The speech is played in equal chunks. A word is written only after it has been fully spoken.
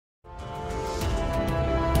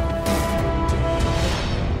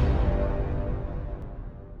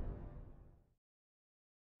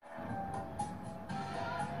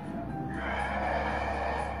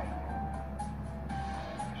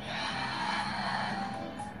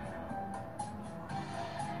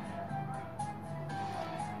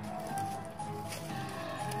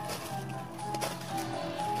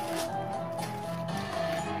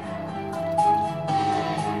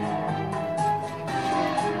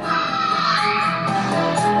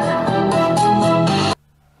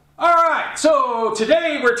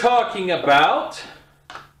talking about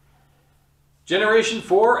Generation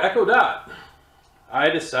 4 Echo Dot. I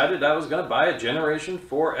decided I was going to buy a Generation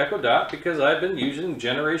 4 Echo Dot because I've been using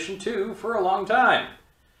Generation 2 for a long time.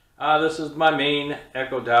 This is my main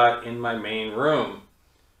Echo Dot in my main room.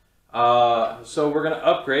 So we're going to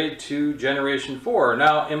upgrade to Generation 4.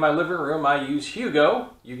 Now in my living room I use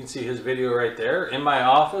Hugo. You can see his video right there. In my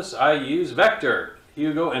office I use Vector.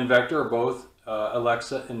 Hugo and Vector are both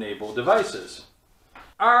Alexa enabled devices.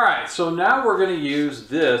 Alright, so now we're going to use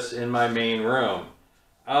this in my main room.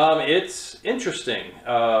 It's interesting.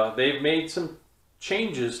 They've made some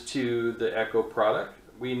changes to the Echo product.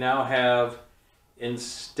 We now have,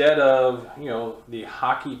 instead of, the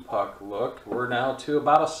hockey puck look, we're now to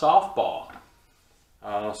about a softball.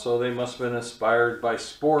 So they must have been inspired by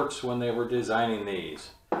sports when they were designing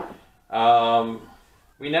these.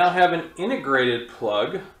 We now have an integrated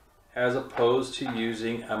plug as opposed to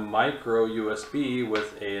using a micro USB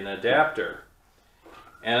with an adapter.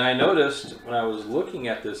 And I noticed when I was looking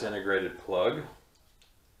at this integrated plug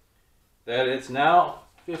that it's now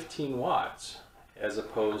 15 watts as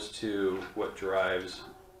opposed to what drives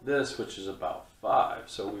this, which is about 5.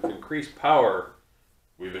 So we've increased power.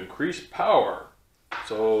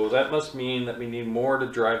 So that must mean that we need more to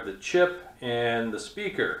drive the chip and the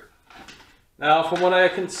speaker. Now, from what I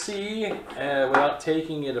can see, without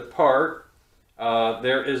taking it apart,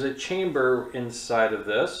 there is a chamber inside of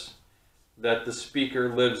this that the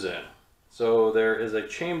speaker lives in. So there is a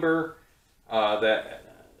chamber that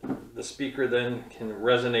the speaker then can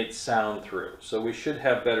resonate sound through. So we should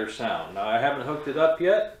have better sound. Now, I haven't hooked it up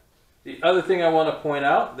yet. The other thing I want to point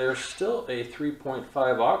out, there's still a 3.5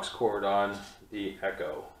 aux cord on the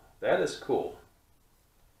Echo. That is cool.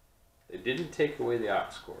 They didn't take away the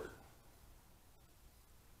aux cord.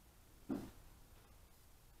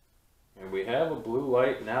 And we have a blue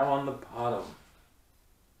light now on the bottom.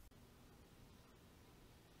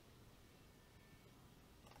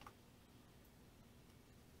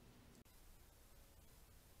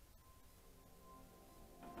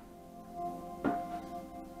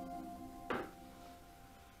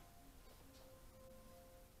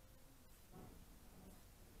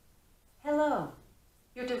 Hello.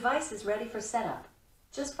 Your device is ready for setup.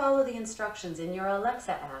 Just follow the instructions in your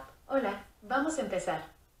Alexa app. Hola, vamos a empezar.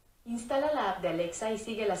 Instala la app de Alexa y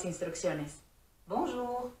sigue las instrucciones.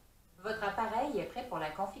 Bonjour. Votre appareil est prêt pour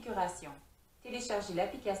la configuration. Téléchargez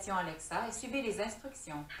l'application Alexa et suivez les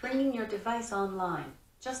instructions. Bringing your device online.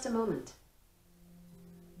 Just a moment.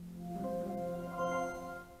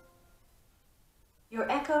 Your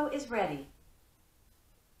Echo is ready.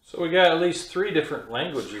 So we got at least 3 different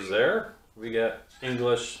languages there. We got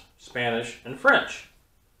English, Spanish, and French.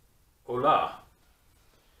 Hola.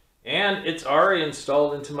 And it's already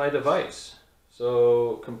installed into my device.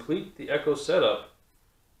 So complete the Echo setup.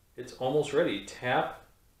 It's almost ready. Tap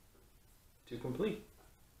to complete.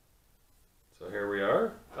 So here we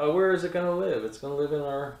are. Where is it going to live? It's going to live in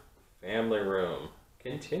our family room.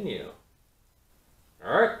 Continue.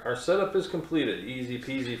 Alright, our setup is completed. Easy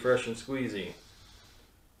peasy, fresh and squeezy.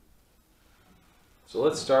 So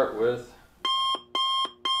let's start with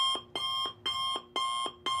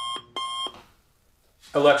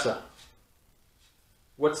Alexa,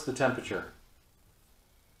 what's the temperature?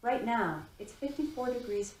 Right now, it's 54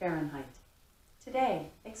 degrees Fahrenheit. Today,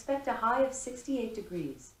 expect a high of 68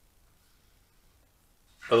 degrees.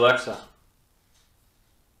 Alexa,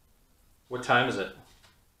 what time is it?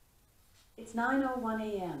 It's 9:01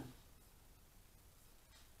 a.m.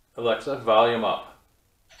 Alexa, volume up.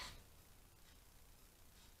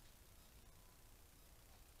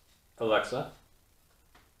 Alexa,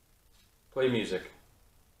 play music.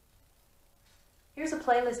 Here's a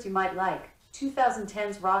playlist you might like.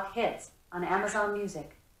 2010's rock hits on Amazon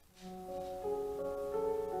Music.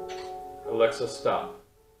 Alexa, stop.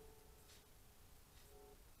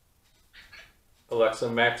 Alexa,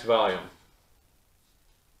 max volume.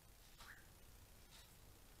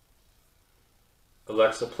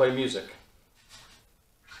 Alexa, play music.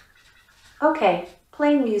 Okay,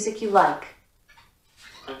 play music you like.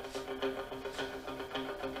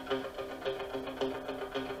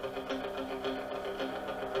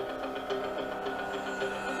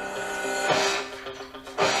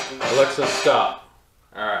 Alexa, stop.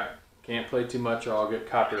 Alright, can't play too much or I'll get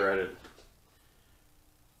copyrighted.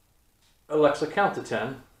 Alexa, count to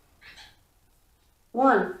 10.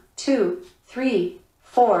 1, 2, 3,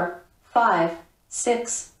 4, 5,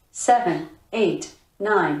 6, 7, 8,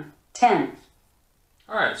 9, 10.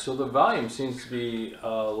 Alright, so the volume seems to be a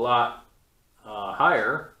lot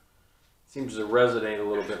higher. Seems to resonate a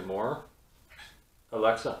little bit more.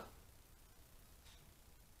 Alexa,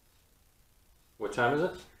 what time is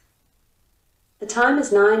it? The time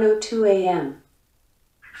is 9:02 a.m.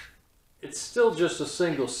 It's still just a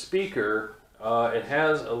single speaker. It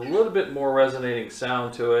has a little bit more resonating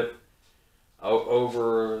sound to it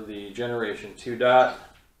over the Generation 2 dot.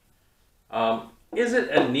 Is it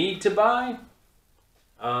a need to buy?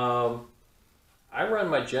 I run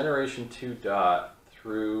my Generation 2 dot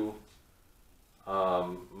through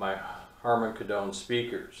my Harman Kardon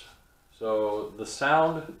speakers. So the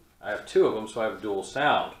sound, I have two of them, so I have dual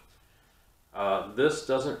sound. This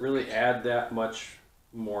doesn't really add that much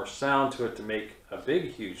more sound to it to make a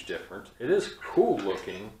big, huge difference. It is cool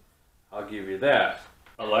looking, I'll give you that.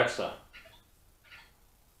 Alexa,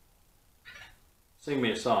 sing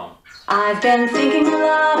me a song. I've been thinking a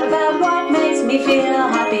lot about what makes me feel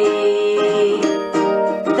happy.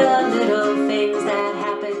 The little things that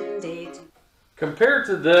happen day to day. Compared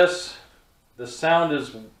to this, the sound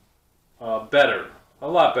is better, a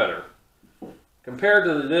lot better. Compared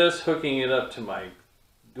to this, hooking it up to my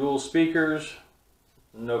dual speakers,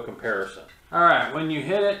 no comparison. All right, when you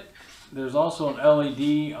hit it, there's also an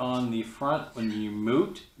LED on the front when you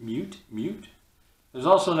mute. There's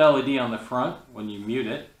also an LED on the front when you mute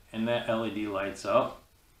it, and that LED lights up.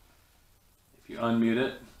 If you unmute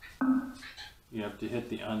it, you have to hit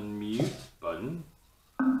the unmute button.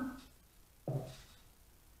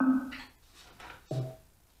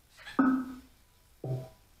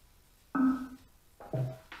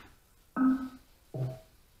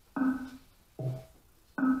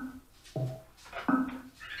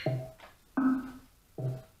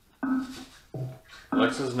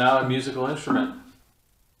 Alexa is now a musical instrument.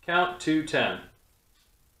 Count to 10.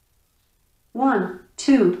 1,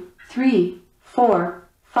 2, 3, 4,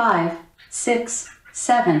 5, 6,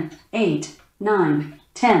 7, 8, 9,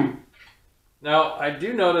 10. Now, I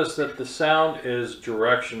do notice that the sound is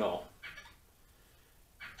directional.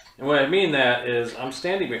 And what I mean that is I'm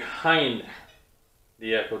standing behind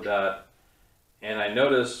the Echo Dot, and I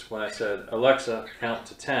noticed when I said, Alexa, count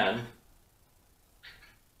to 10,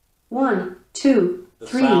 1, 2, the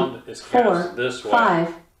 3, sound is 4, cast this way.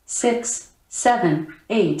 5, 6, 7,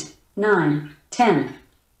 8, 9, 10.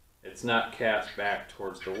 It's not cast back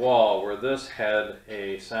towards the wall, where this had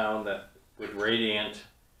a sound that would radiate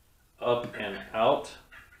up and out.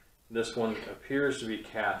 This one appears to be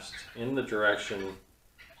cast in the direction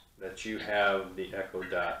that you have the Echo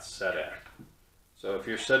Dot set at. So if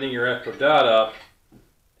you're setting your Echo Dot up,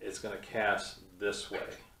 it's going to cast this way,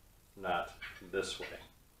 not this way,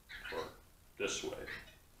 or this way.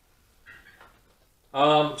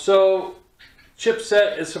 So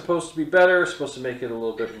chipset is supposed to be better, supposed to make it a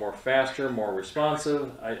little bit more faster, more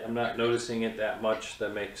responsive. I'm not noticing it that much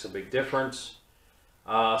that makes a big difference.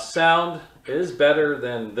 Sound is better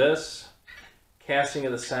than this. Casting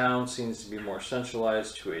of the sound seems to be more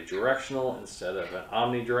centralized to a directional instead of an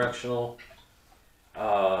omnidirectional.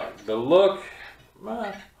 The look,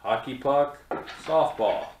 hockey puck,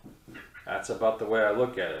 softball. That's about the way I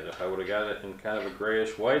look at it. If I would have got it in kind of a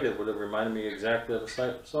grayish white, it would have reminded me exactly of a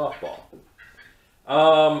softball.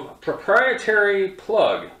 Proprietary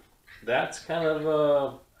plug. That's kind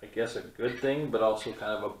of, I guess, a good thing, but also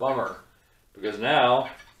kind of a bummer. Because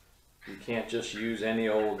now, you can't just use any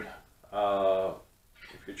old,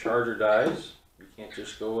 if your charger dies, you can't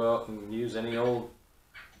just go out and use any old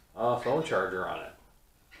phone charger on it.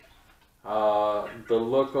 The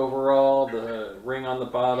look overall, the ring on the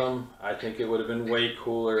bottom, I think it would have been way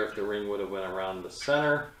cooler if the ring would have went around the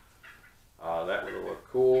center. That would have looked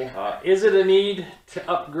cool. Is it a need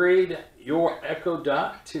to upgrade your Echo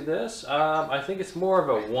Dot to this? I think it's more of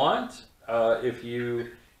a want. If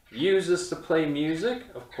you use this to play music,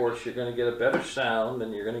 of course you're going to get a better sound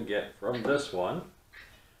than you're going to get from this one.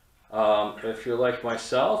 If you're like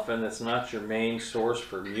myself and it's not your main source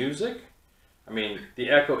for music, I mean, the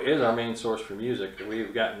Echo is our main source for music.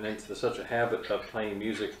 We've gotten into such a habit of playing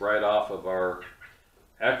music right off of our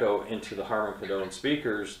Echo into the Harman Kardon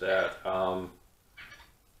speakers that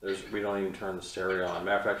we don't even turn the stereo on.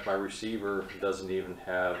 Matter of fact, my receiver doesn't even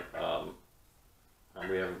have,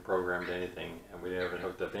 we haven't programmed anything, and we haven't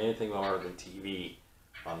hooked up anything more than TV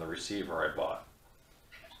on the receiver I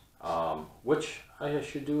bought. Which I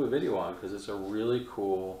should do a video on because it's a really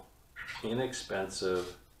cool,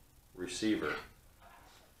 inexpensive receiver.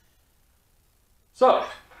 So,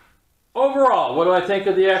 overall, what do I think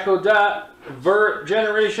of the Echo Dot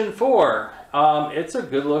Generation 4? It's a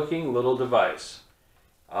good looking little device.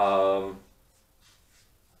 I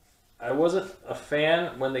wasn't a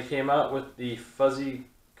fan when they came out with the fuzzy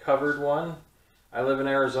covered one. I live in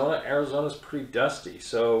Arizona. Arizona's pretty dusty,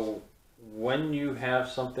 so when you have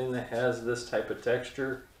something that has this type of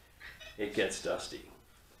texture, it gets dusty.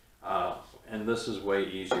 And this is way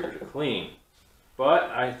easier to clean. but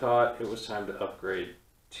I thought it was time to upgrade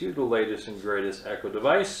to the latest and greatest Echo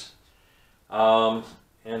device. And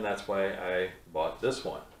that's why I bought this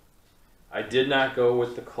one. I did not go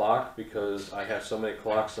with the clock because I have so many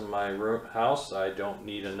clocks in my house. I don't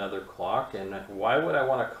need another clock. And why would I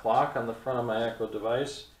want a clock on the front of my Echo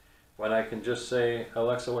device when I can just say,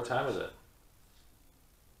 Alexa, what time is it?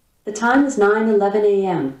 The time is 9:11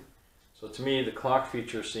 a.m. So to me, the clock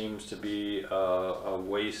feature seems to be a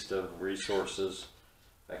waste of resources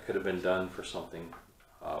that could have been done for something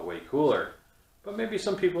way cooler. But maybe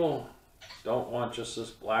some people don't want just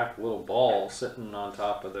this black little ball sitting on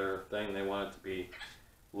top of their thing. They want it to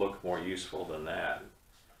look more useful than that.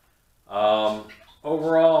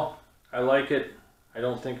 Overall, I like it. I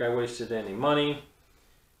don't think I wasted any money.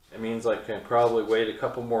 It means I can probably wait a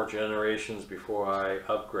couple more generations before I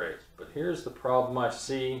upgrade. But here's the problem I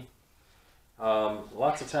see.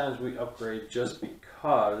 Lots of times we upgrade just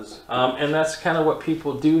because, and that's kind of what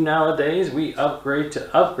people do nowadays. We upgrade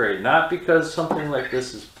to upgrade, not because something like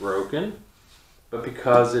this is broken, but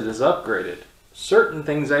because it is upgraded. Certain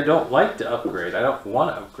things I don't like to upgrade. I don't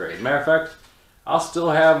want to upgrade. Matter of fact, I'll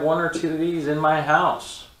still have one or two of these in my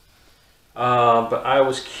house. But I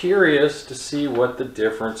was curious to see what the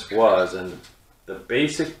difference was, and the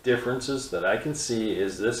basic differences that I can see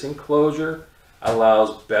is this enclosure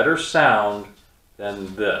allows better sound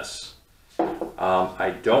than this.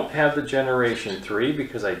 I don't have the Generation 3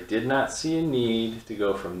 because I did not see a need to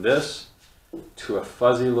go from this to a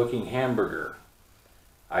fuzzy looking hamburger.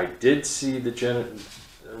 I did see the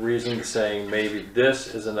reason saying maybe this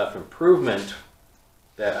is enough improvement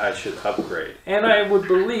that I should upgrade. And I would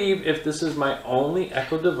believe if this is my only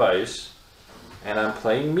Echo device and I'm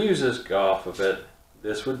playing music off of it,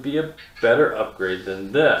 this would be a better upgrade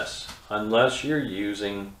than this, unless you're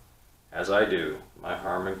using, as I do, my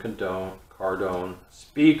Harman Kardon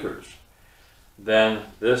speakers. Then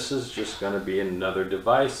this is just going to be another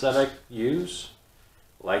device that I use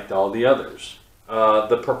like all the others.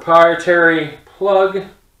 The proprietary plug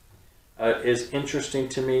is interesting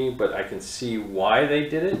to me, but I can see why they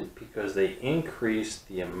did it, because they increased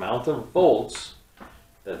the amount of volts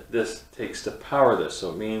that this takes to power this. So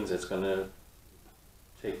it means it's going to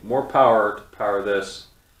take more power to power this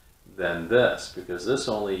than this, because this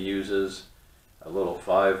only uses a little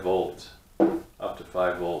 5 volt, up to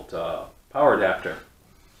 5 volt power adapter.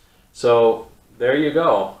 So there you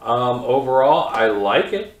go. Overall, I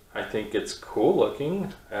like it. I think it's cool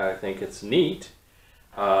looking. I think it's neat.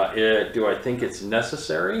 Do I think it's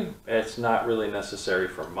necessary? It's not really necessary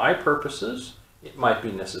for my purposes. It might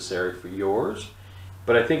be necessary for yours,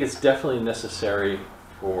 but I think it's definitely necessary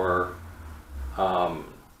for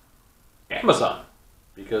Amazon,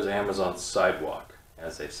 because Amazon's sidewalk,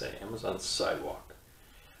 as they say, Amazon's sidewalk.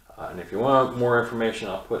 And if you want more information,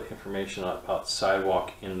 I'll put information about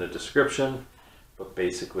sidewalk in the description, but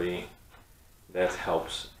basically that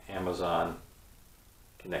helps Amazon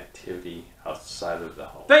connectivity outside of the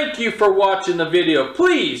home. Thank you for watching the video.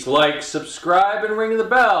 Please like, subscribe, and ring the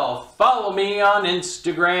bell. Follow me on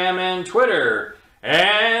Instagram and Twitter,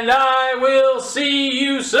 and I will see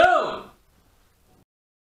you soon.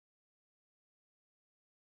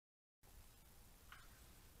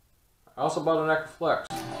 I also bought an Echo Flex.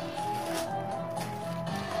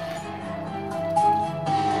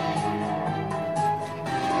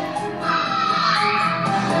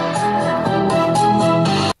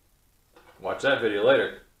 Watch that video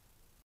later.